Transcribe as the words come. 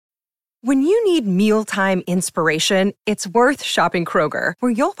When you need mealtime inspiration, it's worth shopping Kroger,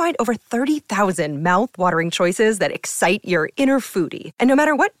 where you'll find over 30,000 mouth-watering choices that excite your inner foodie. And no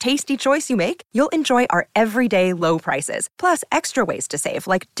matter what tasty choice you make, you'll enjoy our everyday low prices, plus extra ways to save,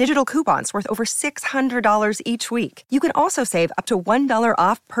 like digital coupons worth over $600 each week. You can also save up to $1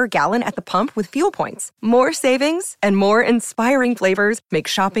 off per gallon at the pump with fuel points. More savings and more inspiring flavors make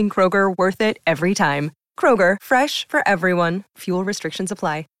shopping Kroger worth it every time. Kroger, fresh for everyone. Fuel restrictions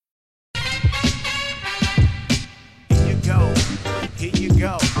apply. Here you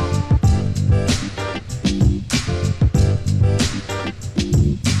go.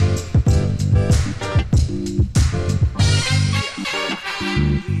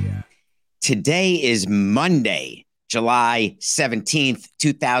 Today is Monday, July 17th,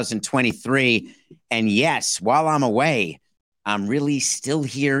 2023. And yes, while I'm away, I'm really still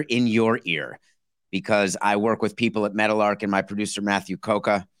here in your ear because I work with people at Meadowlark and my producer, Matthew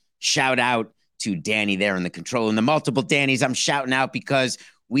Coca. Shout out to Danny there in the control and the multiple Dannys I'm shouting out because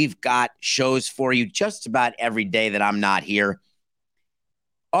we've got shows for you just about every day that I'm not here.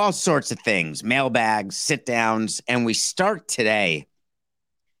 All sorts of things, mailbags, sit downs, and we start today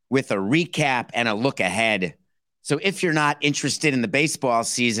with a recap and a look ahead. So if you're not interested in the baseball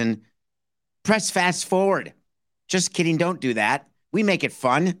season, press fast forward. Just kidding, don't do that. We make it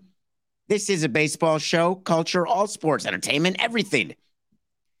fun. This is a baseball show, culture, all sports, entertainment, everything.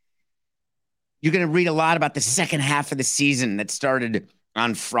 You're going to read a lot about the second half of the season that started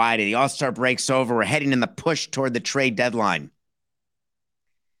on Friday. The All-Star break's over. We're heading in the push toward the trade deadline.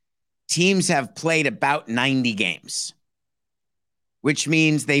 Teams have played about 90 games, which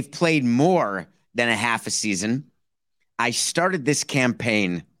means they've played more than a half a season. I started this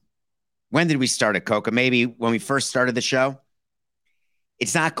campaign. When did we start it, Coca? Maybe when we first started the show?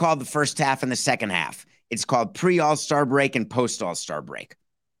 It's not called the first half and the second half. It's called pre-All-Star break and post-All-Star break.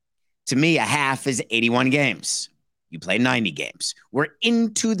 To me, a half is 81 games. You play 90 games. We're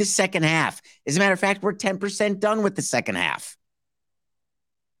into the second half. As a matter of fact, we're 10% done with the second half.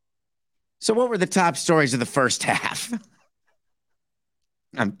 So what were the top stories of the first half?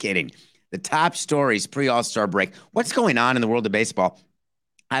 I'm kidding. The top stories pre-All-Star break. What's going on in the world of baseball?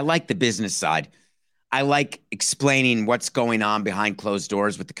 I like the business side. I like explaining what's going on behind closed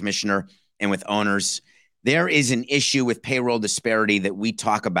doors with the commissioner and with owners. There is an issue with payroll disparity that we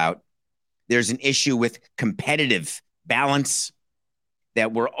talk about. There's an issue with competitive balance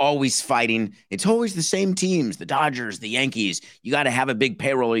that we're always fighting. It's always the same teams, the Dodgers, the Yankees. You got to have a big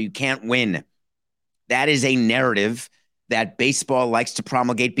payroll or you can't win. That is a narrative that baseball likes to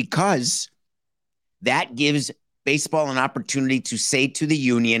promulgate because that gives baseball an opportunity to say to the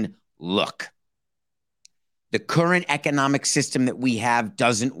union, look, the current economic system that we have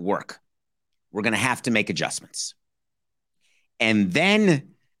doesn't work. We're going to have to make adjustments. And then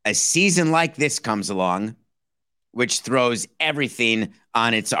a season like this comes along, which throws everything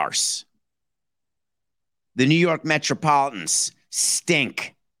on its arse. The New York Metropolitans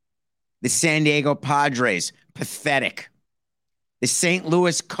stink. The San Diego Padres, pathetic. The St.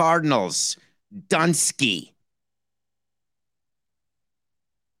 Louis Cardinals, Dunsky.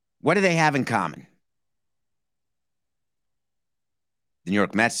 What do they have in common? The New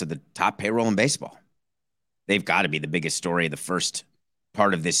York Mets are the top payroll in baseball. They've got to be the biggest story of the first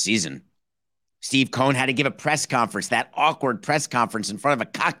part of this season. Steve Cohen had to give a press conference, that awkward press conference in front of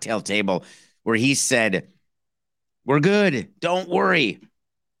a cocktail table where he said, we're good, don't worry.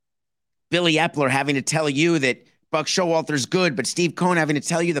 Billy Epler having to tell you that Buck Showalter's good, but Steve Cohen having to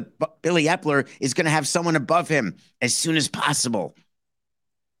tell you that Billy Epler is going to have someone above him as soon as possible.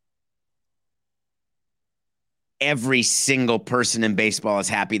 Every single person in baseball is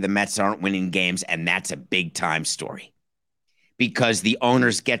happy the Mets aren't winning games, and that's a big-time story. Because the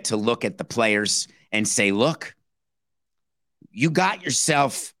owners get to look at the players and say, look, you got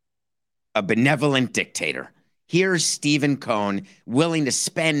yourself a benevolent dictator. Here's Stephen Cohen willing to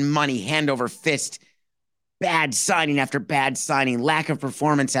spend money hand over fist, bad signing after bad signing, lack of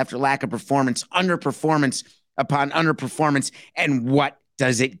performance after lack of performance, underperformance upon underperformance. And what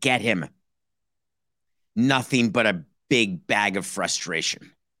does it get him? Nothing but a big bag of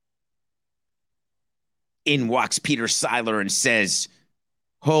frustration. In walks Peter Seiler and says,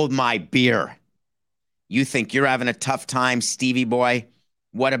 hold my beer. You think you're having a tough time, Stevie boy?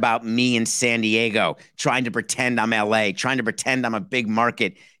 What about me in San Diego, trying to pretend I'm LA, trying to pretend I'm a big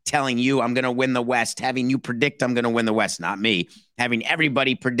market, telling you I'm going to win the West, having you predict I'm going to win the West, not me, having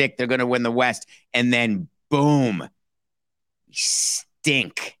everybody predict they're going to win the West, and then boom,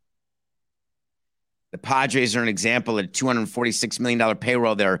 stink. The Padres are an example at a $246 million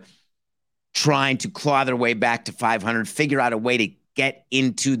payroll. They're trying to claw their way back to 500, figure out a way to get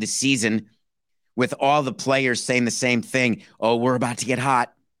into the season with all the players saying the same thing. Oh, we're about to get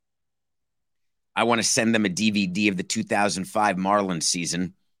hot. I want to send them a DVD of the 2005 Marlins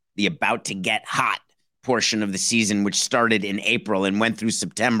season, the about to get hot portion of the season, which started in April and went through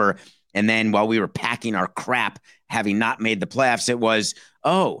September. And then while we were packing our crap, having not made the playoffs, it was,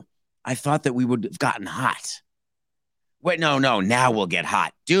 oh, I thought that we would have gotten hot. Wait, no, now we'll get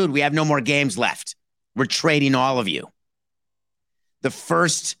hot. Dude, we have no more games left. We're trading all of you. The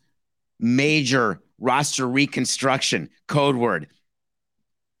first major roster reconstruction, code word.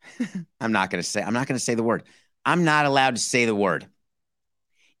 I'm not going to say the word. I'm not allowed to say the word.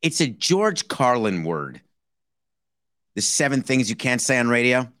 It's a George Carlin word. The 7 things you can't say on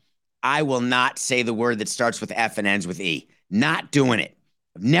radio. I will not say the word that starts with F and ends with E. Not doing it.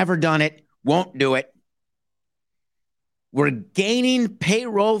 I've never done it. Won't do it. We're gaining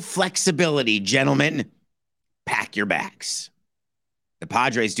payroll flexibility, gentlemen. Pack your bags. The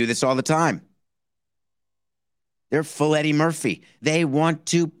Padres do this all the time. They're full Eddie Murphy. They want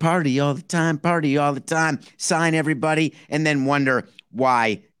to party all the time, sign everybody, and then wonder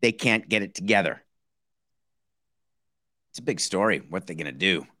why they can't get it together. It's a big story. What they're going to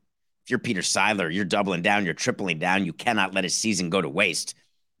do. If you're Peter Seidler, you're doubling down, you're tripling down. You cannot let a season go to waste.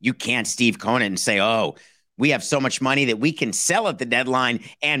 You can't Steve Cohen and say, oh, we have so much money that we can sell at the deadline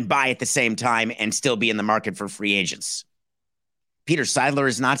and buy at the same time and still be in the market for free agents. Peter Seidler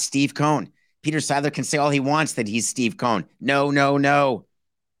is not Steve Cohen. Peter Seidler can say all he wants that he's Steve Cohen. No.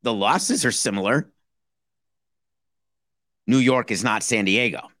 The losses are similar. New York is not San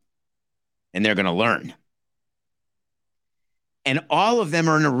Diego, and they're going to learn. And all of them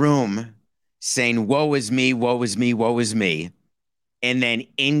are in a room saying, woe is me, woe is me, woe is me. And then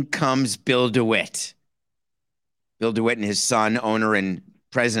in comes Bill DeWitt. Bill DeWitt and his son, owner and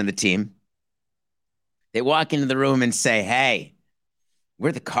president of the team. They walk into the room and say, hey,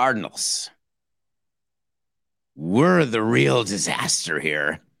 we're the Cardinals. We're the real disaster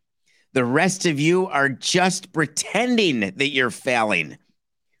here. The rest of you are just pretending that you're failing.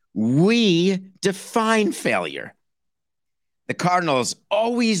 We define failure. The Cardinals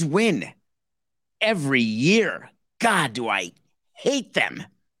always win every year. God, do I hate them.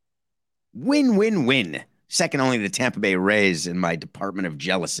 Win. Second only to the Tampa Bay Rays in my department of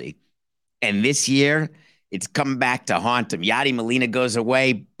jealousy. And this year, it's come back to haunt them. Yadi Molina goes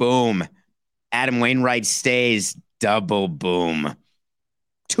away. Boom. Adam Wainwright stays. Double boom.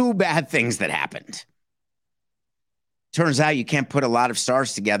 2 bad things that happened. Turns out you can't put a lot of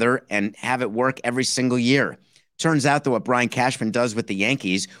stars together and have it work every single year. Turns out that what Brian Cashman does with the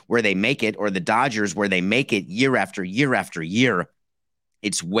Yankees, where they make it, or the Dodgers, where they make it year after year after year,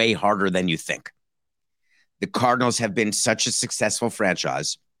 it's way harder than you think. The Cardinals have been such a successful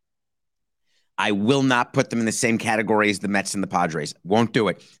franchise. I will not put them in the same category as the Mets and the Padres. Won't do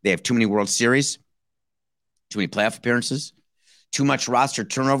it. They have too many World Series, too many playoff appearances, too much roster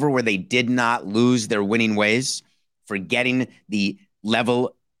turnover where they did not lose their winning ways, forgetting the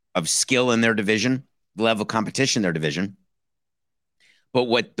level of skill in their division, the level of competition in their division.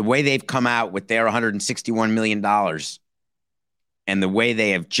 But the way they've come out with their $161 million and the way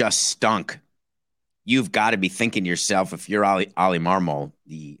they have just stunk, you've got to be thinking to yourself, if you're Oli Marmol,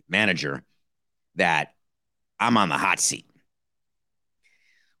 the manager, that I'm on the hot seat.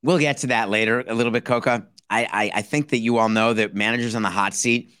 We'll get to that later a little bit, Coca. I think that you all know that managers on the hot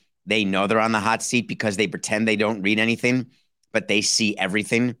seat, they know they're on the hot seat because they pretend they don't read anything, but they see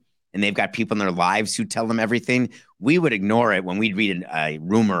everything. And they've got people in their lives who tell them everything. We would ignore it when we'd read a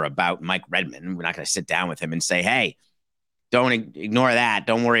rumor about Mike Redmond. We're not going to sit down with him and say, hey, don't ignore that.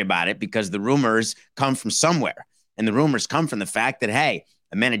 Don't worry about it, because the rumors come from somewhere. And the rumors come from the fact that, hey,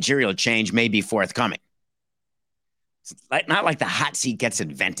 a managerial change may be forthcoming. It's not like the hot seat gets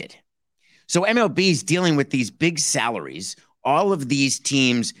invented. So MLB is dealing with these big salaries, all of these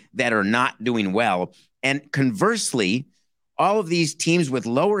teams that are not doing well. And conversely, all of these teams with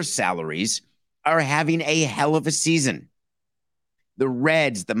lower salaries are having a hell of a season. The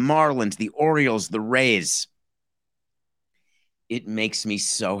Reds, the Marlins, the Orioles, the Rays. It makes me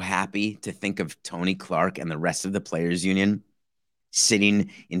so happy to think of Tony Clark and the rest of the Players Union sitting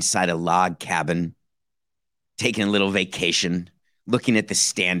inside a log cabin, taking a little vacation, looking at the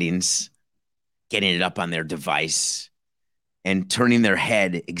standings, getting it up on their device, and turning their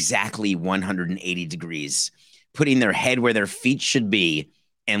head exactly 180 degrees, putting their head where their feet should be,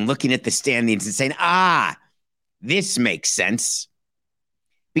 and looking at the standings and saying, this makes sense.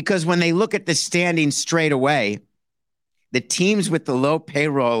 Because when they look at the standings straight away, the teams with the low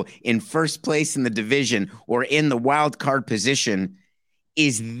payroll in first place in the division or in the wild card position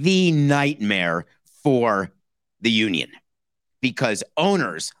is the nightmare for the union. because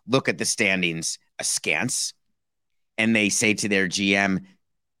owners look at the standings askance and they say to their GM,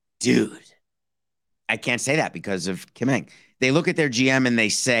 dude, I can't say that because of Kim Ng. They look at their GM and they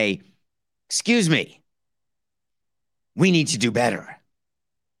say, excuse me, we need to do better.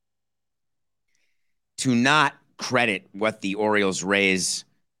 To not credit what the Orioles, Rays,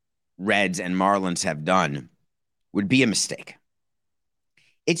 Reds, and Marlins have done would be a mistake.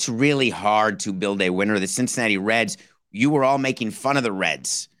 It's really hard to build a winner. The Cincinnati Reds, you were all making fun of the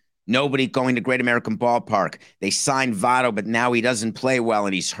Reds. Nobody going to Great American Ballpark. They signed Votto, but now he doesn't play well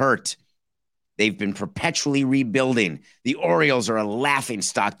and he's hurt. They've been perpetually rebuilding. The Orioles are a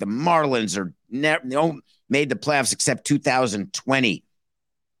laughingstock. The Marlins are made the playoffs except 2020.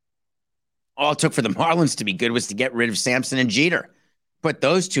 All it took for the Marlins to be good was to get rid of Sampson and Jeter. Put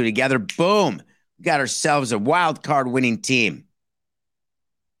those two together, boom, we got ourselves a wild card winning team.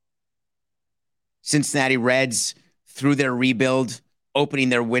 Cincinnati Reds, through their rebuild, opening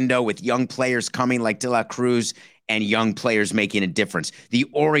their window with young players coming like De La Cruz and young players making a difference. The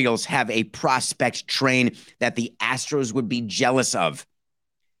Orioles have a prospect train that the Astros would be jealous of.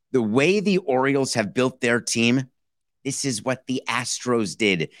 The way the Orioles have built their team, this is what the Astros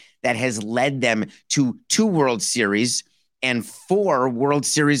did that has led them to 2 World Series and 4 World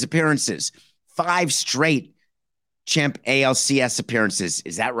Series appearances, 5 straight champ ALCS appearances.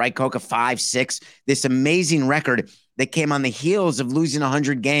 Is that right, Coca? 5, 6? This amazing record that came on the heels of losing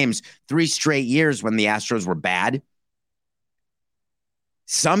 100 games 3 straight years when the Astros were bad.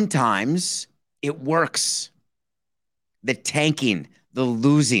 Sometimes it works. The tanking, the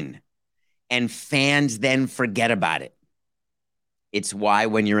losing, and fans then forget about it. It's why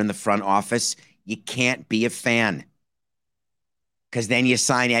when you're in the front office, you can't be a fan, because then you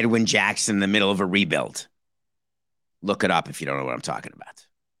sign Edwin Jackson in the middle of a rebuild. Look it up if you don't know what I'm talking about.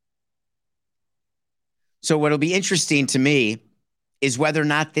 So what'll be interesting to me is whether or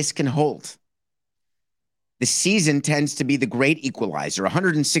not this can hold. The season tends to be the great equalizer,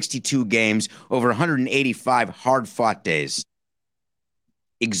 162 games over 185 hard-fought days.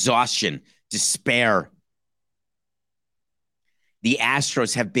 Exhaustion, despair. The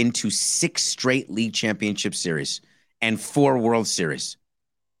Astros have been to 6 straight league championship series and 4 World Series.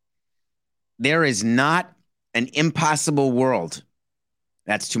 There is not an impossible world.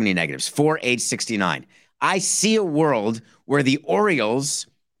 That's too many negatives. 4-8-69. I see a world where the Orioles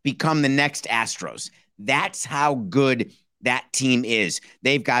become the next Astros. That's how good that team is.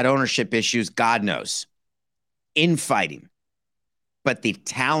 They've got ownership issues, God knows. Infighting. But the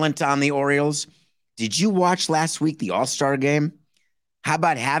talent on the Orioles, did you watch last week the All-Star game? How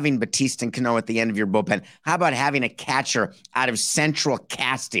about having Batista and Cano at the end of your bullpen? How about having a catcher out of Central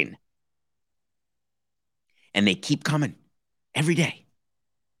Casting? And they keep coming every day.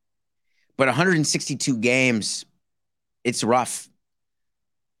 But 162 games, it's rough.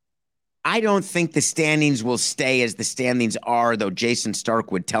 I don't think the standings will stay as the standings are, though Jason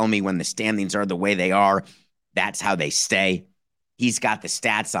Stark would tell me when the standings are the way they are, that's how they stay. He's got the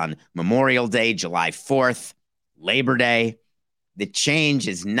stats on Memorial Day, July 4th, Labor Day. The change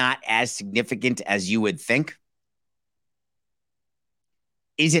is not as significant as you would think.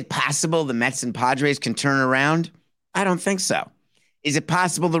 Is it possible the Mets and Padres can turn around? I don't think so. Is it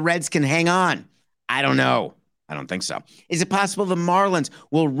possible the Reds can hang on? I don't know. I don't think so. Is it possible the Marlins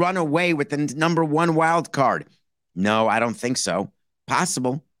will run away with the number 1 wild card? No, I don't think so.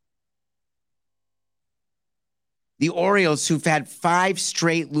 Possible. The Orioles, who've had 5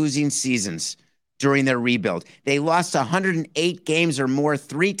 straight losing seasons during their rebuild, they lost 108 games or more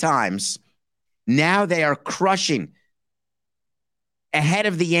 3 times. Now they are crushing ahead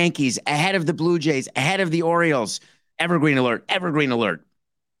of the Yankees, ahead of the Blue Jays, ahead of the Orioles. Evergreen alert, evergreen alert.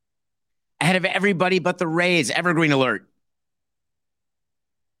 Ahead of everybody but the Rays, evergreen alert.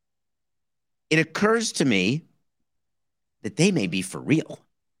 It occurs to me that they may be for real.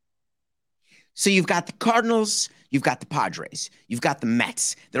 So you've got the Cardinals, you've got the Padres, you've got the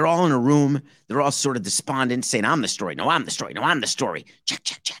Mets. They're all in a room. They're all sort of despondent, saying, I'm the story. No, I'm the story. No, I'm the story. Check,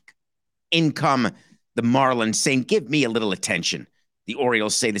 check, check. In come the Marlins saying, give me a little attention. The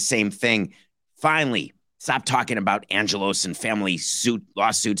Orioles say the same thing. Finally, stop talking about Angelos and family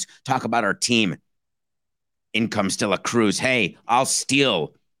lawsuits. Talk about our team. In comes De La Cruz. Hey, I'll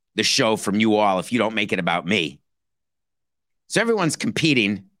steal the show from you all if you don't make it about me. So everyone's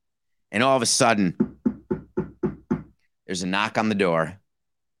competing, and all of a sudden, there's a knock on the door,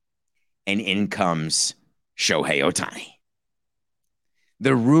 and in comes Shohei Ohtani.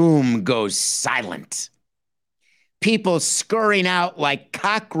 The room goes silent. People scurrying out like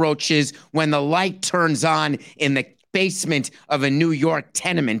cockroaches when the light turns on in the basement of a New York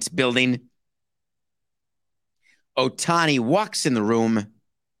tenement building. Ohtani walks in the room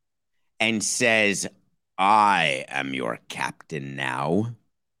and says, I am your captain now.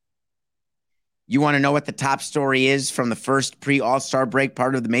 You want to know what the top story is from the first pre-All-Star break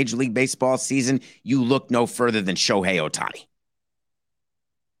part of the Major League Baseball season? You look no further than Shohei Ohtani.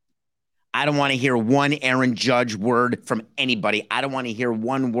 I don't want to hear one Aaron Judge word from anybody. I don't want to hear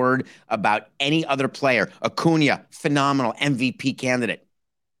one word about any other player. Acuna, phenomenal MVP candidate,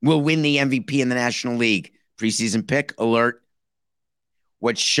 will win the MVP in the National League. Preseason pick alert.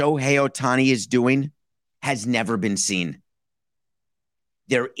 What Shohei Ohtani is doing has never been seen.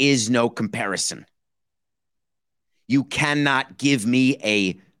 There is no comparison. You cannot give me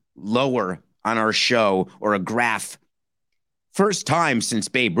a lower on our show or a graph. First time since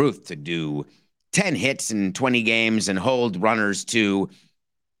Babe Ruth to do 10 hits in 20 games and hold runners to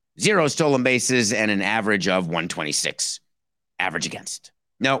 0 stolen bases and an average of 126 average against.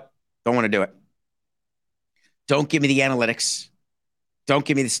 No, don't want to do it. Don't give me the analytics. Don't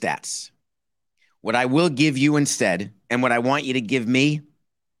give me the stats. What I will give you instead, and what I want you to give me,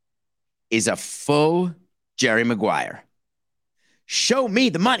 is a full Jerry Maguire. Show me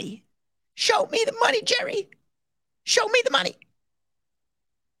the money. Show me the money, Jerry. Show me the money.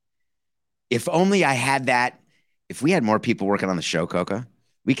 If only I had that. If we had more people working on the show, Coca,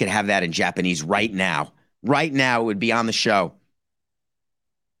 we could have that in Japanese right now. Right now, it would be on the show.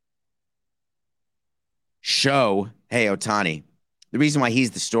 Shohei Ohtani. The reason why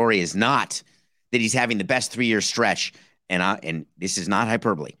he's the story is not that he's having the best 3-year stretch, and this is not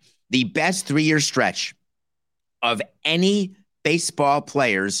hyperbole, the best 3-year stretch of any baseball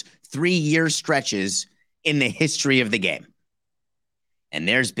player's 3-year stretches in the history of the game. And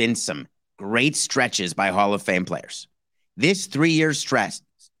there's been some great stretches by Hall of Fame players. This 3-year stretch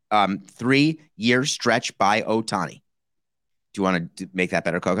by Ohtani. Do you want to make that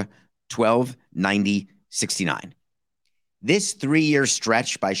better, Coca? 12, 90, 69. This 3-year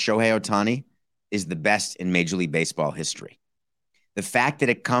stretch by Shohei Ohtani is the best in Major League Baseball history. The fact that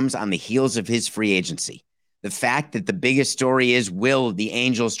it comes on the heels of his free agency, the fact that the biggest story is, will the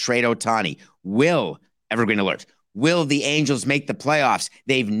Angels trade Ohtani? Evergreen alert. Will the Angels make the playoffs?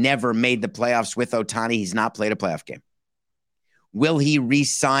 They've never made the playoffs with Ohtani. He's not played a playoff game. Will he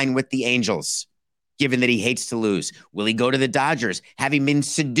re-sign with the Angels, given that he hates to lose? Will he go to the Dodgers, having been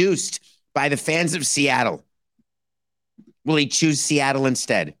seduced by the fans of Seattle? Will he choose Seattle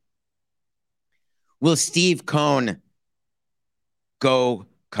instead? Will Steve Cohn go,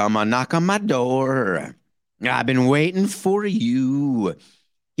 come on, knock on my door. I've been waiting for you.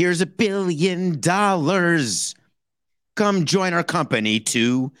 Here's $1 billion. Come join our company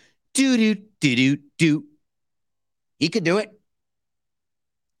too. Do. He could do it.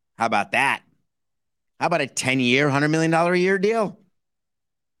 How about that? How about a 10-year, $100 million a year deal?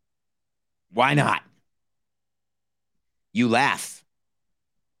 Why not? You laugh.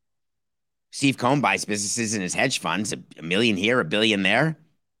 Steve Cohn buys businesses in his hedge funds, $1 million here, $1 billion there.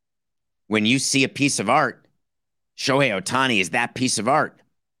 When you see a piece of art, Shohei Ohtani is that piece of art.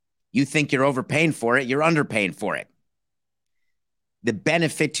 You think you're overpaying for it, you're underpaying for it. The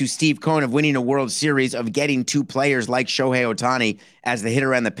benefit to Steve Cohn of winning a World Series, of getting 2 players like Shohei Ohtani as the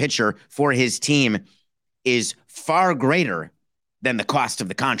hitter and the pitcher for his team, is far greater than the cost of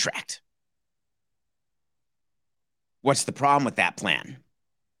the contract. What's the problem with that plan?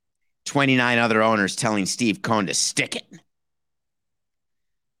 29 other owners telling Steve Cohn to stick it.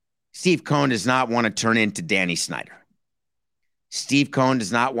 Steve Cohn does not want to turn into Danny Snyder. Steve Cohn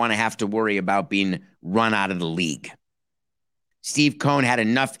does not want to have to worry about being run out of the league. Steve Cohn had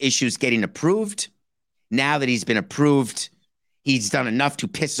enough issues getting approved. Now that he's been approved, he's done enough to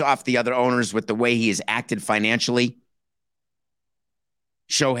piss off the other owners with the way he has acted financially.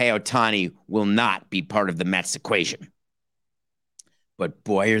 Shohei Ohtani will not be part of the Mets equation. But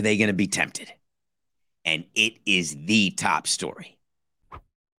boy, are they going to be tempted. And it is the top story.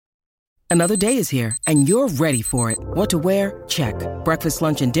 Another day is here, and you're ready for it. What to wear? Check. Breakfast,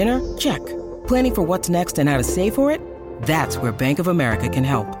 lunch, and dinner? Check. Planning for what's next and how to save for it? That's where Bank of America can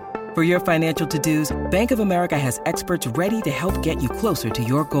help. For your financial to-dos, Bank of America has experts ready to help get you closer to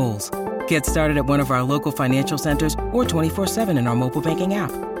your goals. Get started at one of our local financial centers or 24/7 in our mobile banking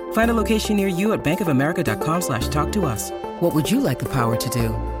app. Find a location near you at bankofamerica.com/talktous. What would you like the power to do?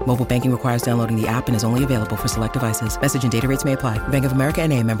 Mobile banking requires downloading the app and is only available for select devices. Message and data rates may apply. Bank of America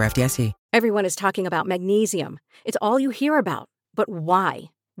N.A., member FDIC. Everyone is talking about magnesium. It's all you hear about. But why?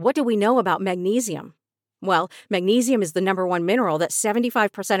 What do we know about magnesium? Well, magnesium is the #1 mineral that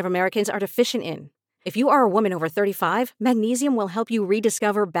 75% of Americans are deficient in. If you are a woman over 35, magnesium will help you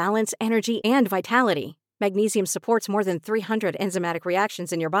rediscover balance, energy, and vitality. Magnesium supports more than 300 enzymatic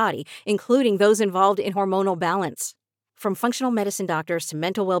reactions in your body, including those involved in hormonal balance. From functional medicine doctors to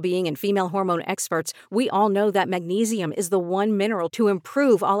mental well-being and female hormone experts, we all know that magnesium is the one mineral to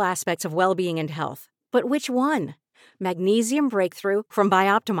improve all aspects of well-being and health. But which one? Magnesium Breakthrough from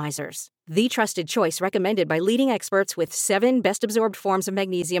Bioptimizers, the trusted choice recommended by leading experts with 7 best-absorbed forms of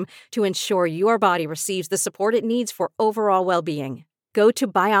magnesium to ensure your body receives the support it needs for overall well-being. Go to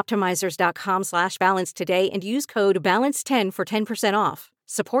bioptimizers.com/balance today and use code BALANCE10 for 10% off.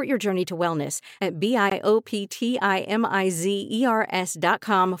 Support your journey to wellness at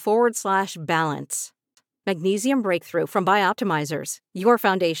bioptimizers.com/balance. Magnesium Breakthrough from Bioptimizers, your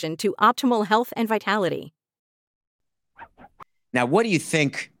foundation to optimal health and vitality. Now, what do you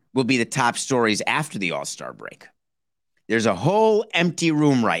think will be the top stories after the All-Star break? There's a whole empty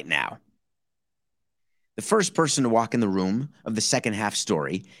room right now. The first person to walk in the room of the second half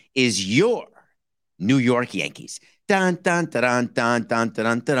story is your New York Yankees. Dun dun dun dun dun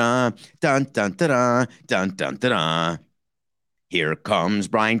dun dun dun dun dun dun dun dun. Here comes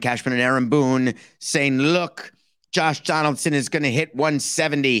Brian Cashman and Aaron Boone saying, look, Josh Donaldson is going to hit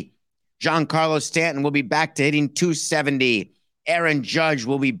 170. Giancarlo Stanton will be back to hitting 270. Aaron Judge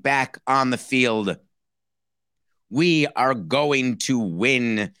will be back on the field. We are going to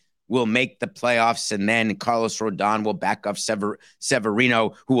win. We'll make the playoffs, and then Carlos Rodon will back up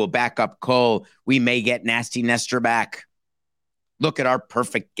Severino, who will back up Cole. We may get Nasty Nestor back. Look at our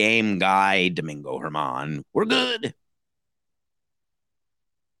perfect game guy, Domingo Germán. We're good.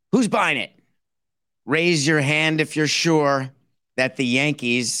 Who's buying it? Raise your hand if you're sure that the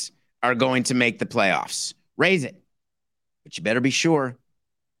Yankees are going to make the playoffs. Raise it. But you better be sure.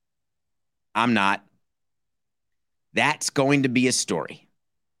 I'm not. That's going to be a story.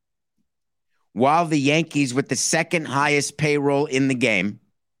 While the Yankees, with the second highest payroll in the game,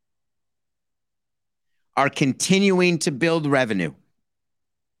 are continuing to build revenue,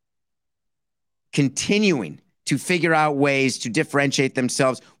 continuing to figure out ways to differentiate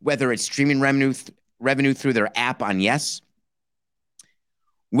themselves, whether it's streaming revenue through their app on Yes,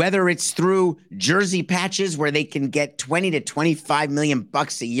 whether it's through jersey patches where they can get 20 to 25 million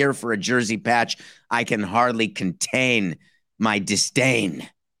bucks a year for a jersey patch. I can hardly contain my disdain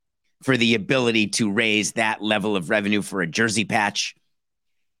for the ability to raise that level of revenue for a jersey patch.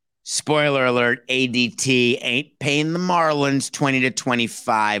 Spoiler alert, ADT ain't paying the Marlins 20 to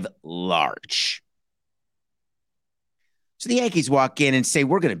 25 large. So the Yankees walk in and say,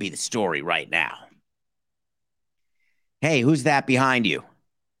 we're going to be the story right now. Hey, who's that behind you?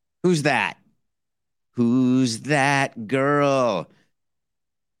 Who's that? Who's that girl?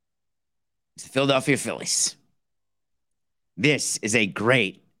 It's the Philadelphia Phillies. This is a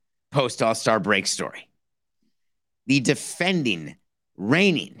great post-All-Star break story. The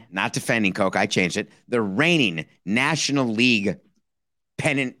not defending, Coke, I changed it, the reigning National League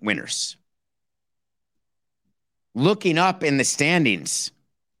pennant winners, looking up in the standings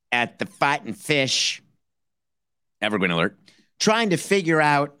at the Fighting Fish, Evergreen Alert, trying to figure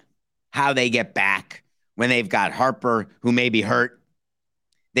out how they get back when they've got Harper, who may be hurt.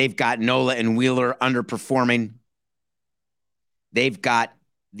 They've got Nola and Wheeler underperforming. They've got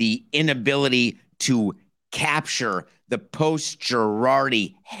the inability to capture the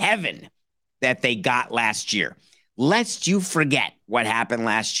post-Girardi heaven that they got last year. Lest you forget what happened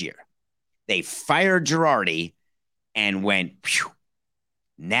last year. They fired Girardi and went, phew,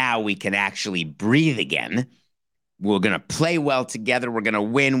 now we can actually breathe again. We're going to play well together. We're going to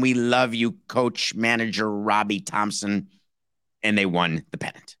win. We love you, coach, manager Robbie Thompson. And they won the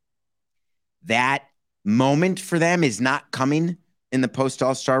pennant. That moment for them is not coming in the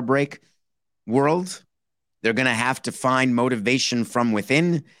post-All-Star break world. They're going to have to find motivation from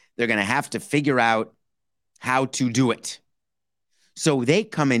within. They're going to have to figure out how to do it. So they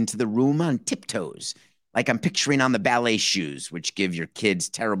come into the room on tiptoes, like I'm picturing on the ballet shoes, which give your kids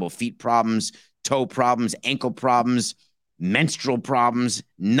terrible feet problems, toe problems, ankle problems, menstrual problems,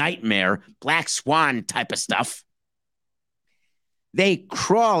 nightmare, black swan type of stuff. They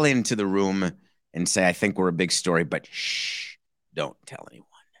crawl into the room and say, I think we're a big story, but shh. Don't tell anyone.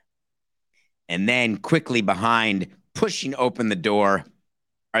 And then quickly behind, pushing open the door,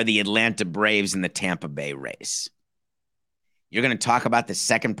 are the Atlanta Braves and the Tampa Bay Rays. You're going to talk about the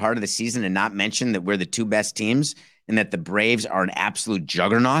second part of the season and not mention that we're the two best teams and that the Braves are an absolute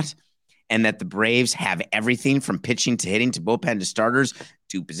juggernaut and that the Braves have everything from pitching to hitting to bullpen to starters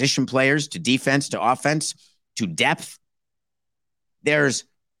to position players to defense to offense to depth. There's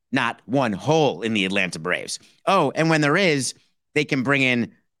not one hole in the Atlanta Braves. Oh, and when there is, they can bring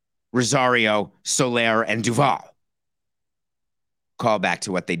in Rosario, Soler, and Duvall. callback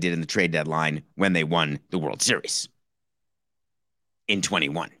to what they did in the trade deadline when they won the World Series in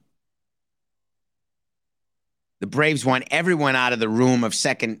 21. The Braves want everyone out of the room of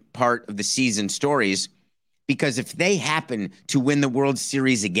second part of the season stories, because if they happen to win the World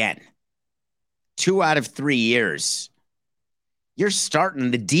Series again, 2 out of 3 years, you're starting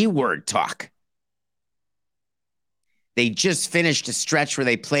the D word talk. They just finished a stretch where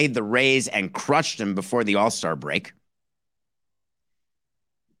they played the Rays and crushed them before the All-Star break.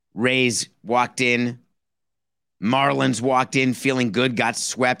 Rays walked in. Marlins walked in feeling good, got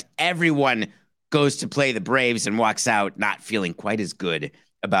swept. Everyone goes to play the Braves and walks out not feeling quite as good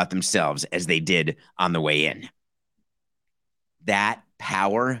about themselves as they did on the way in. That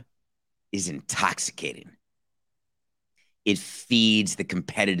power is intoxicating. It feeds the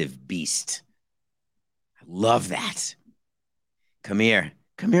competitive beast. I love that. Come here.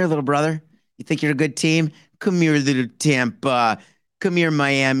 Come here, little brother. You think you're a good team? Come here, little Tampa. Come here,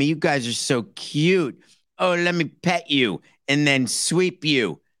 Miami. You guys are so cute. Oh, let me pet you and then sweep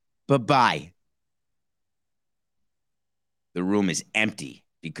you. Bye-bye. The room is empty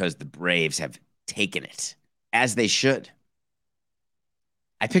because the Braves have taken it, as they should.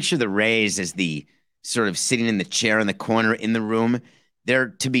 I picture the Rays as the sort of sitting in the chair in the corner in the room. They're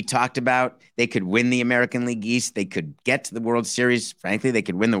to be talked about. They could win the American League East. They could get to the World Series. Frankly, they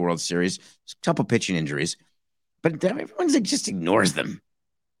could win the World Series. There's a couple pitching injuries. But everyone's like just ignores them.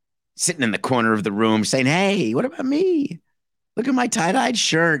 Sitting in the corner of the room saying, hey, what about me? Look at my tie-dyed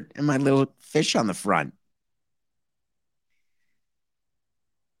shirt and my little fish on the front.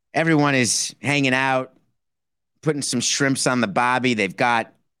 Everyone is hanging out, putting some shrimps on the bobby. They've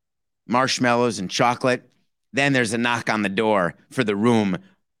got marshmallows and chocolate. Then there's a knock on the door for the room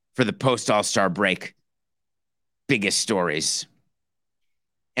for the post-All-Star break. Biggest stories.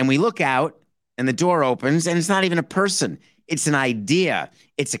 And we look out, and the door opens, and it's not even a person. It's an idea.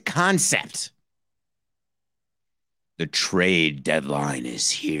 It's a concept. The trade deadline is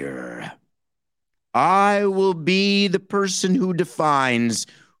here. I will be the person who defines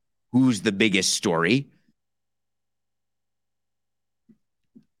who's the biggest story.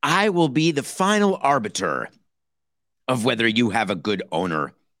 I will be the final arbiter of whether you have a good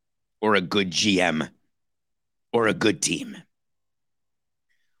owner or a good GM or a good team.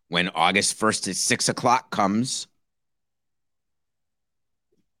 When August 1st at 6 o'clock comes,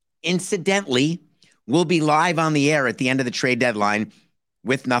 incidentally, we'll be live on the air at the end of the trade deadline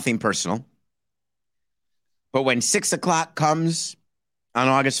with Nothing Personal. But when 6 o'clock comes on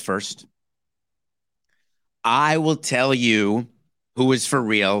August 1st, I will tell you who is for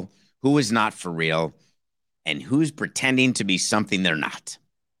real, who is not for real, and who's pretending to be something they're not.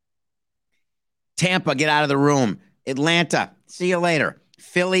 Tampa, get out of the room. Atlanta, see you later.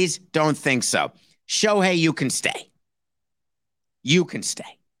 Phillies, don't think so. Shohei, you can stay. You can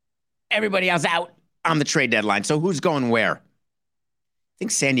stay. Everybody else out on the trade deadline. So who's going where?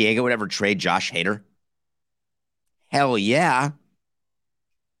 Think San Diego would ever trade Josh Hader? Hell yeah.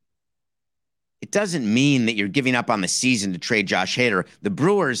 It doesn't mean that you're giving up on the season to trade Josh Hader. The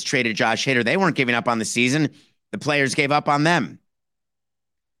Brewers traded Josh Hader. They weren't giving up on the season. The players gave up on them.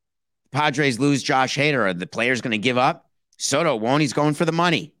 The Padres lose Josh Hader. Are the players going to give up? Soto won't. He's going for the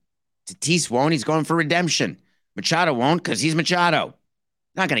money. Tatis won't. He's going for redemption. Machado won't because he's Machado.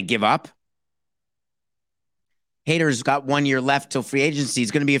 Not going to give up. Hader's got 1 year left till free agency.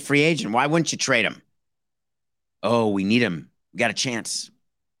 He's going to be a free agent. Why wouldn't you trade him? Oh, we need him. We got a chance.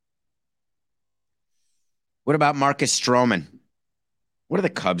 What about Marcus Stroman? What are the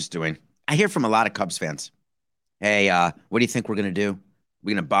Cubs doing? I hear from a lot of Cubs fans. Hey, what do you think we're going to do?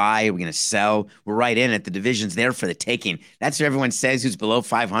 We're going to buy? We're going to sell? We're right in it. The division's there for the taking. That's what everyone says who's below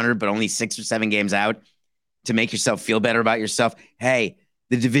 500, but only 6 or 7 games out to make yourself feel better about yourself. Hey,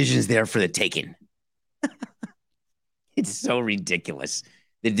 the division's there for the taking. It's so ridiculous.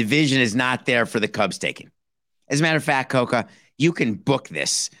 The division is not there for the Cubs taking. As a matter of fact, Coca, you can book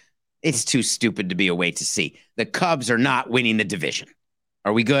this. It's too stupid to be a wait to see. The Cubs are not winning the division.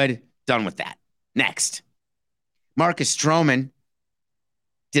 Are we good? Done with that. Next. Marcus Stroman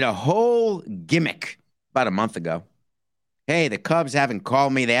did a whole gimmick about a month ago. Hey, the Cubs haven't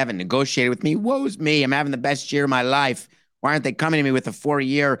called me. They haven't negotiated with me. Woe's me. I'm having the best year of my life. Why aren't they coming to me with a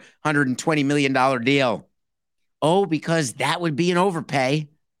 4-year, $120 million deal? Oh, because that would be an overpay.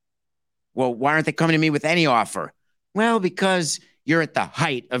 Well, why aren't they coming to me with any offer? Well, because you're at the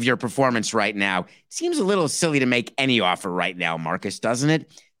height of your performance right now. Seems a little silly to make any offer right now, Marcus, doesn't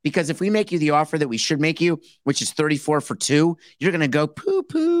it? Because if we make you the offer that we should make you, which is 34 for 2, you're going to go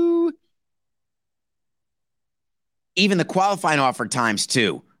poo-poo. Even the qualifying offer times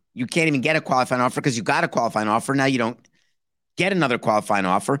 2. You can't even get a qualifying offer because you got a qualifying offer. Now you don't. get another qualifying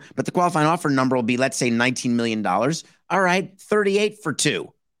offer, but the qualifying offer number will be, let's say, $19 million. All right, 38 for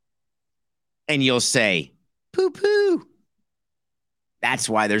 2. And you'll say, poo-poo. That's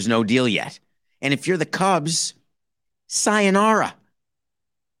why there's no deal yet. And if you're the Cubs, sayonara.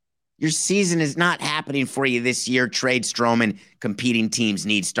 Your season is not happening for you this year. Trade Stroman. Competing teams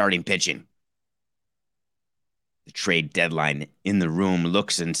need starting pitching. The trade deadline in the room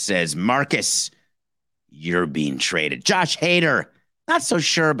looks and says, Marcus, you're being traded. Josh Hader, not so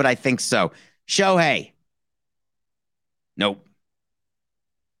sure, but I think so. Shohei, nope.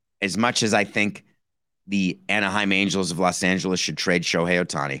 As much as I think the Anaheim Angels of Los Angeles should trade Shohei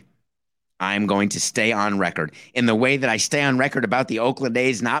Ohtani, I'm going to stay on record in the way that I stay on record about the Oakland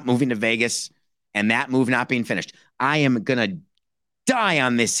A's not moving to Vegas and that move not being finished. I am going to die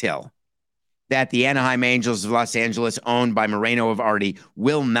on this hill that the Anaheim Angels of Los Angeles, owned by Moreno of Artie,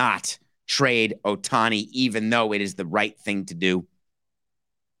 will not trade Ohtani, even though it is the right thing to do.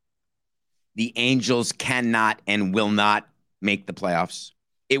 The Angels cannot and will not make the playoffs.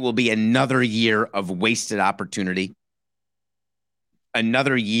 It will be another year of wasted opportunity.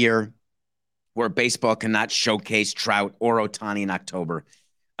 Another year where baseball cannot showcase Trout or Ohtani in October.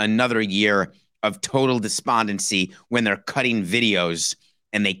 Another year of total despondency when they're cutting videos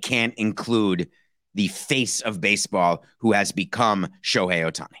and they can't include the face of baseball who has become Shohei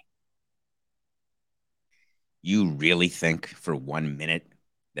Ohtani. You really think for 1 minute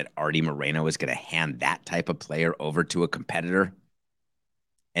that Artie Moreno is going to hand that type of player over to a competitor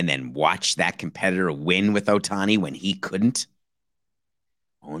and then watch that competitor win with Ohtani when he couldn't?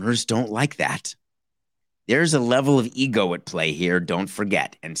 Owners don't like that. There's a level of ego at play here, don't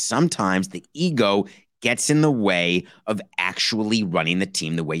forget. And sometimes the ego gets in the way of actually running the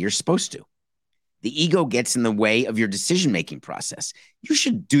team the way you're supposed to. The ego gets in the way of your decision-making process. You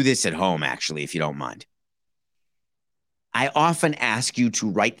should do this at home, actually, if you don't mind. I often ask you to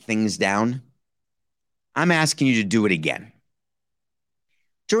write things down. I'm asking you to do it again.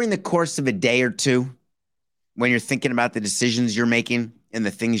 During the course of a day or two, when you're thinking about the decisions you're making and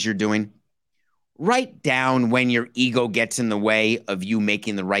the things you're doing, write down when your ego gets in the way of you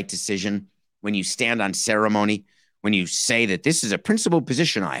making the right decision, when you stand on ceremony, when you say that this is a principled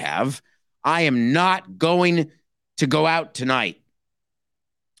position I have, I am not going to go out tonight,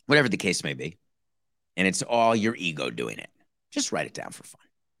 whatever the case may be. And it's all your ego doing it. Just write it down for fun.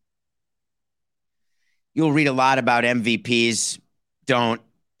 You'll read a lot about MVPs. Don't.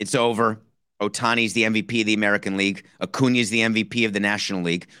 It's over. Ohtani's the MVP of the American League. Acuna's the MVP of the National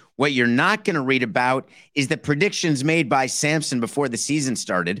League. What you're not going to read about is the predictions made by Samson before the season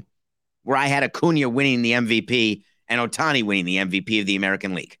started, where I had Acuna winning the MVP and Ohtani winning the MVP of the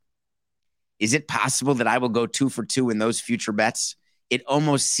American League. Is it possible that I will go 2 for 2 in those future bets? It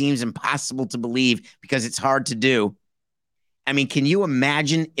almost seems impossible to believe because it's hard to do. I mean, can you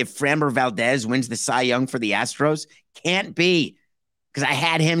imagine if Framber Valdez wins the Cy Young for the Astros? Can't be, because I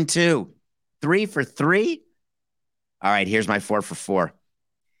had him too. 3 for 3? All right, here's my 4 for 4.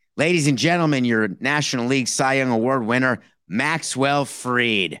 Ladies and gentlemen, your National League Cy Young Award winner, Maxwell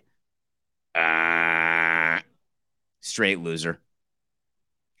Fried. Straight loser.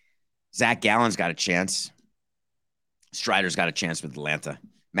 Zach Gallen's got a chance. Strider's got a chance with Atlanta.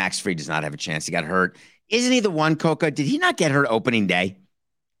 Max Fried does not have a chance. He got hurt. Isn't he the one, Coca? Did he not get hurt opening day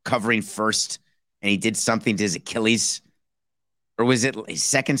covering first and he did something to his Achilles? Or was it his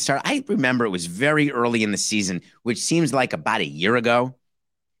second start? I remember it was very early in the season, which seems like about a year ago.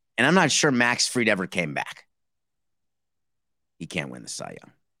 And I'm not sure Max Fried ever came back. He can't win the Cy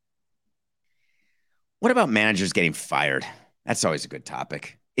Young. What about managers getting fired? That's always a good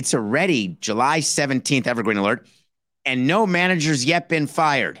topic. It's already July 17th, Evergreen Alert, and no manager's yet been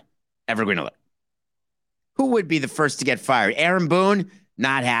fired. Evergreen Alert. Who would be the first to get fired? Aaron Boone?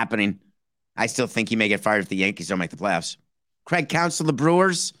 Not happening. I still think he may get fired if the Yankees don't make the playoffs. Craig Counsell, the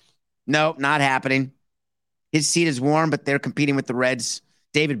Brewers? No, not happening. His seat is warm, but they're competing with the Reds.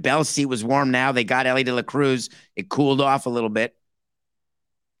 David Bell's seat was warm now. They got Ellie De La Cruz. It cooled off a little bit.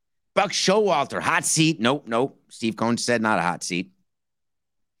 Buck Showalter, hot seat. Nope. Steve Cohen said not a hot seat.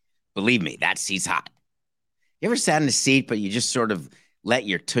 Believe me, that seat's hot. You ever sat in a seat, but you just sort of let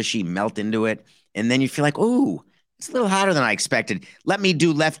your tushy melt into it, and then you feel like, ooh, it's a little hotter than I expected. Let me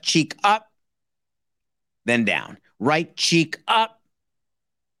do left cheek up, then down. Right cheek up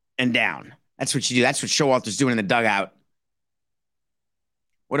and down. That's what you do. That's what Showalter's doing in the dugout.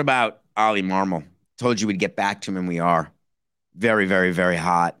 What about Ollie Marmol? Told you we'd get back to him, and we are. Very, very, very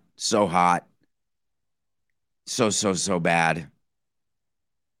hot. So hot. So bad.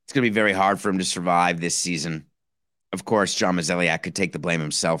 It's going to be very hard for him to survive this season. Of course, John Mozeliak could take the blame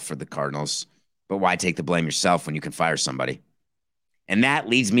himself for the Cardinals. But why take the blame yourself when you can fire somebody? And that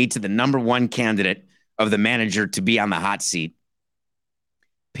leads me to the number one candidate of the manager to be on the hot seat.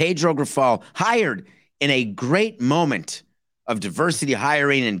 Pedro Grifol, hired in a great moment of diversity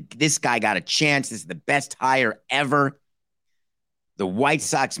hiring, and this guy got a chance. This is the best hire ever. The White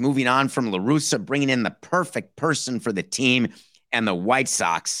Sox moving on from La Russa, bringing in the perfect person for the team, and the White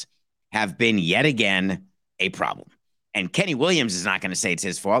Sox have been yet again a problem. And Kenny Williams is not going to say it's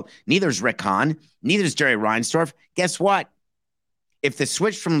his fault. Neither is Rick Hahn. Neither is Jerry Reinsdorf. Guess what? If the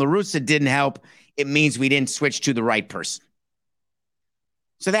switch from La Russa didn't help, it means we didn't switch to the right person.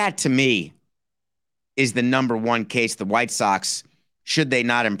 So that, to me, is the number one case. The White Sox, should they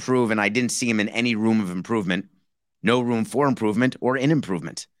not improve, and I didn't see him in any room of improvement, no room for improvement or in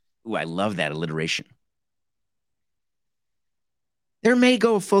improvement. Ooh, I love that alliteration. There may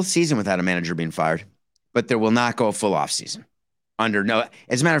go a full season without a manager being fired, but there will not go a full offseason.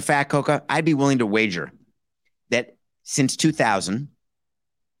 As a matter of fact, Coca, I'd be willing to wager that since 2000,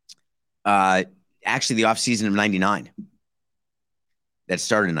 actually the offseason of 99, that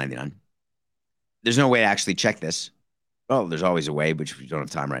started in 99. There's no way to actually check this. Well, there's always a way, but we don't have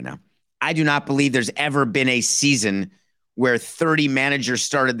time right now. I do not believe there's ever been a season where 30 managers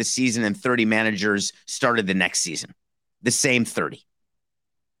started the season and 30 managers started the next season. The same 30.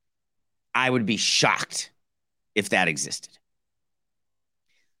 I would be shocked if that existed.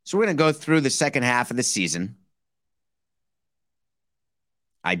 So we're going to go through the second half of the season.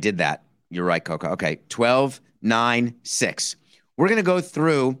 I did that. You're right, Coca. Okay, 12, 9, 6. We're going to go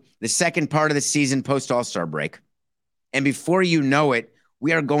through the second part of the season post All-Star break. And before you know it,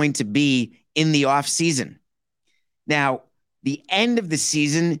 we are going to be in the off season. Now, the end of the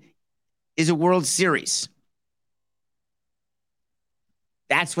season is a World Series.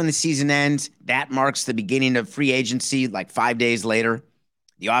 That's when the season ends. That marks the beginning of free agency, like 5 days later.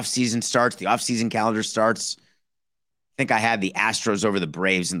 The offseason starts. The offseason calendar starts. I think I had the Astros over the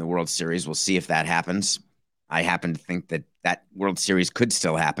Braves in the World Series. We'll see if that happens. I happen to think that that World Series could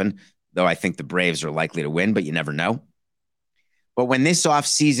still happen, though I think the Braves are likely to win, but you never know. But when this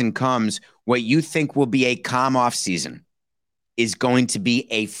offseason comes, what you think will be a calm offseason is going to be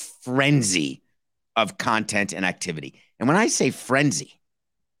a frenzy of content and activity. And when I say frenzy,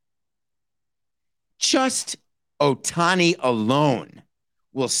 just Ohtani alone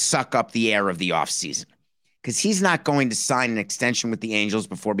will suck up the air of the offseason because he's not going to sign an extension with the Angels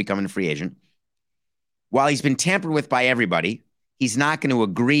before becoming a free agent. While he's been tampered with by everybody, he's not going to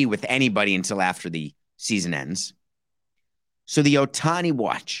agree with anybody until after the season ends. So the Ohtani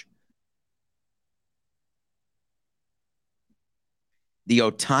watch. The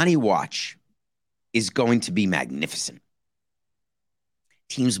Ohtani watch is going to be magnificent.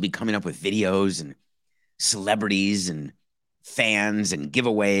 Teams will be coming up with videos and celebrities and fans and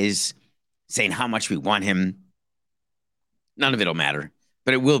giveaways saying how much we want him. None of it will matter,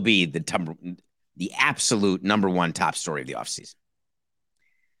 but it will be the absolute number one top story of the offseason.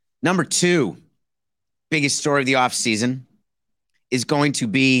 Number two, biggest story of the offseason is going to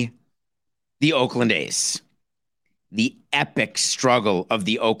be the Oakland A's. The epic struggle of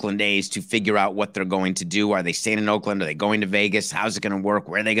the Oakland A's to figure out what they're going to do. Are they staying in Oakland? Are they going to Vegas? How's it going to work?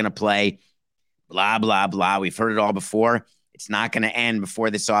 Where are they going to play? Blah, blah, blah. We've heard it all before. It's not going to end before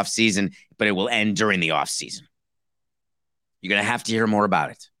this offseason, but it will end during the offseason. You're going to have to hear more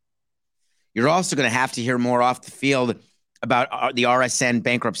about it. You're also going to have to hear more off the field about the RSN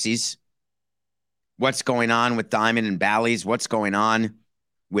bankruptcies. What's going on with Diamond and Bally's? What's going on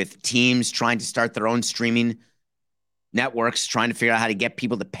with teams trying to start their own streaming networks, trying to figure out how to get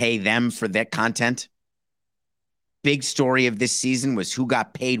people to pay them for their content? Big story of this season was who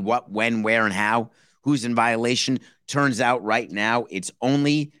got paid what, when, where, and how. Who's in violation? Turns out right now it's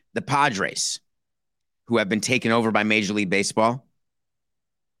only the Padres who have been taken over by Major League Baseball.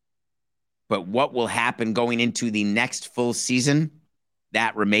 But what will happen going into the next full season,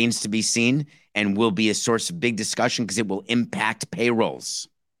 that remains to be seen and will be a source of big discussion because it will impact payrolls.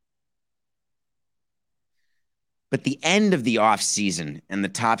 But the end of the offseason and the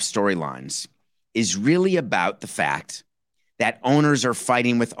top storylines is really about the fact that owners are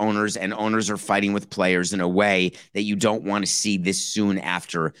fighting with owners and owners are fighting with players in a way that you don't want to see this soon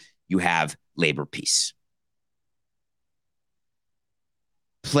after you have labor peace.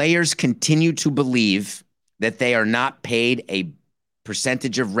 Players continue to believe that they are not paid a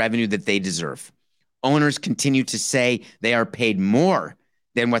percentage of revenue that they deserve. Owners continue to say they are paid more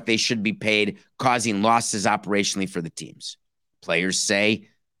than what they should be paid, causing losses operationally for the teams. Players say,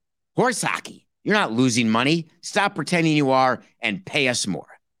 horse hockey, you're not losing money. Stop pretending you are and pay us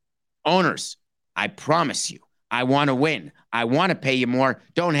more. Owners, I promise you, I want to win. I want to pay you more.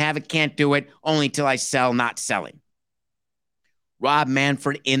 Don't have it, can't do it, only till I sell, not selling. Rob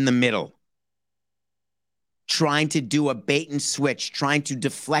Manfred in the middle, trying to do a bait and switch, trying to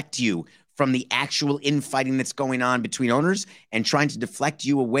deflect you from the actual infighting that's going on between owners and trying to deflect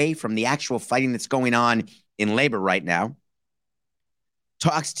you away from the actual fighting that's going on in labor right now.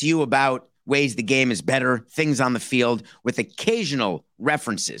 Talks to you about ways the game is better, things on the field, with occasional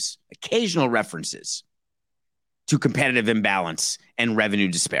references to competitive imbalance and revenue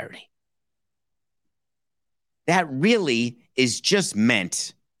disparity. That really is just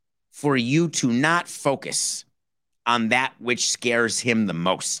meant for you to not focus on that which scares him the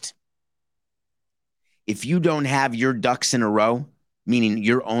most. If you don't have your ducks in a row, meaning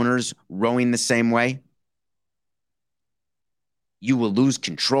your owners rowing the same way, you will lose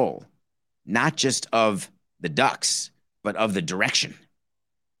control, not just of the ducks, but of the direction.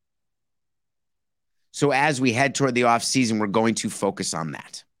 So as we head toward the offseason, we're going to focus on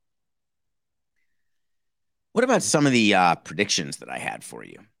that. What about some of the predictions that I had for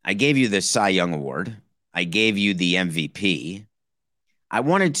you? I gave you the Cy Young Award. I gave you the MVP. I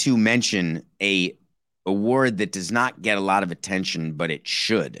wanted to mention a award that does not get a lot of attention, but it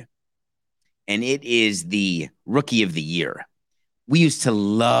should. And it is the Rookie of the Year. We used to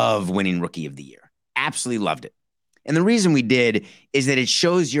love winning Rookie of the Year. Absolutely loved it. And the reason we did is that it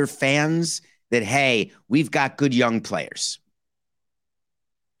shows your fans that, hey, we've got good young players.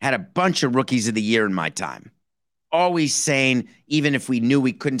 Had a bunch of Rookies of the Year in my time. Always saying, even if we knew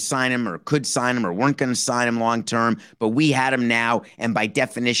we couldn't sign him or could sign him or weren't going to sign him long term, but we had him now, and by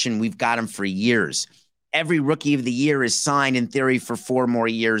definition, we've got him for years. Every Rookie of the Year is signed in theory for 4 more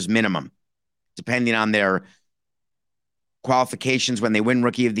years minimum, depending on their qualifications when they win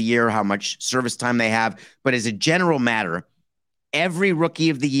Rookie of the Year, how much service time they have. But as a general matter, every Rookie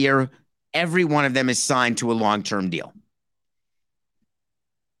of the Year, every one of them is signed to a long-term deal.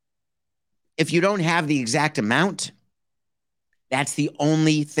 If you don't have the exact amount, that's the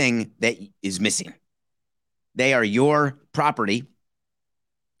only thing that is missing. They are your property,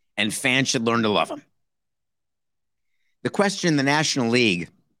 and fans should learn to love them. The question in the National League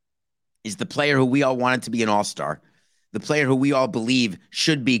is the player who we all wanted to be an all-star, the player who we all believe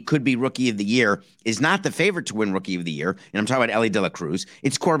could be Rookie of the Year, is not the favorite to win Rookie of the Year, and I'm talking about Ellie De La Cruz.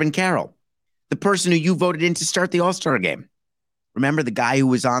 It's Corbin Carroll, the person who you voted in to start the All-Star game. Remember the guy who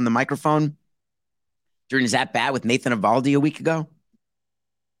was on the microphone during his at-bat with Nathan Eovaldi a week ago?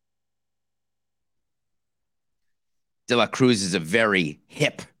 De La Cruz is a very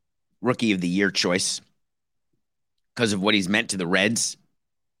hip Rookie of the Year choice because of what he's meant to the Reds,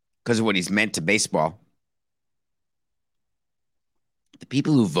 because of what he's meant to baseball. The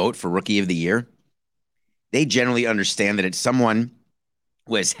people who vote for Rookie of the Year, they generally understand that it's someone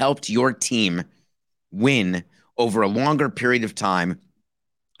who has helped your team win over a longer period of time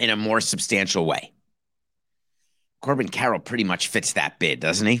in a more substantial way. Corbin Carroll pretty much fits that bid,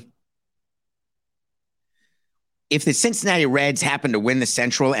 doesn't he? If the Cincinnati Reds happen to win the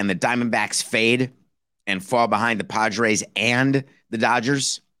Central and the Diamondbacks fade and fall behind the Padres and the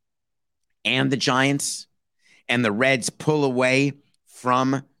Dodgers and the Giants, and the Reds pull away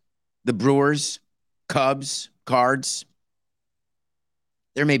from the Brewers, Cubs, Cards,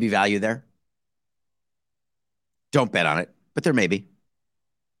 there may be value there. Don't bet on it, but there may be.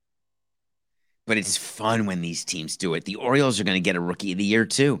 But it's fun when these teams do it. The Orioles are going to get a Rookie of the Year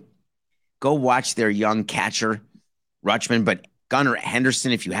too. Go watch their young catcher, Rutschman, but Gunnar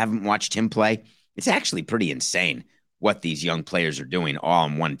Henderson, if you haven't watched him play, it's actually pretty insane what these young players are doing all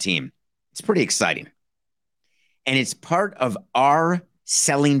on one team. It's pretty exciting. And it's part of our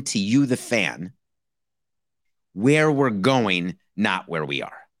selling to you, the fan, where we're going, not where we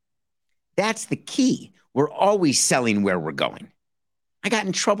are. That's the key. We're always selling where we're going. I got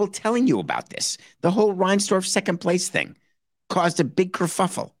in trouble telling you about this. The whole Reinsdorf second place thing caused a big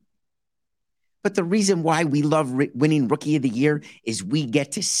kerfuffle. But the reason why we love winning Rookie of the Year is we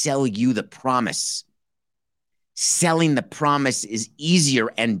get to sell you the promise. Selling the promise is easier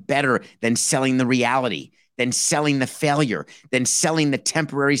and better than selling the reality, than selling the failure, than selling the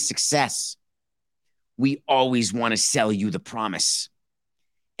temporary success. We always want to sell you the promise.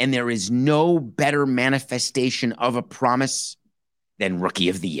 And there is no better manifestation of a promise than Rookie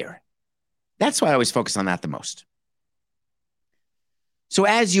of the Year. That's why I always focus on that the most. So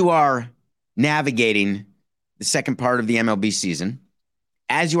as you are navigating the second part of the MLB season,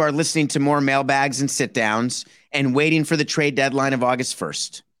 as you are listening to more mailbags and sit-downs and waiting for the trade deadline of August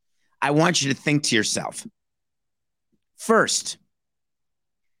 1st, I want you to think to yourself, first,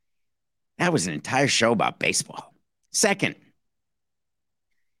 that was an entire show about baseball. Second,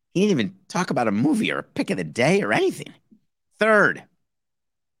 he didn't even talk about a movie or a pick of the day or anything. Third,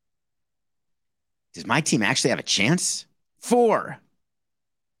 does my team actually have a chance? 4,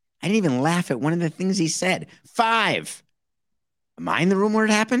 I didn't even laugh at one of the things he said. 5, am I in the room where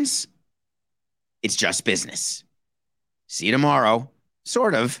it happens? It's just business. See you tomorrow.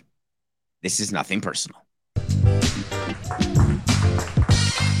 Sort of. This is nothing personal.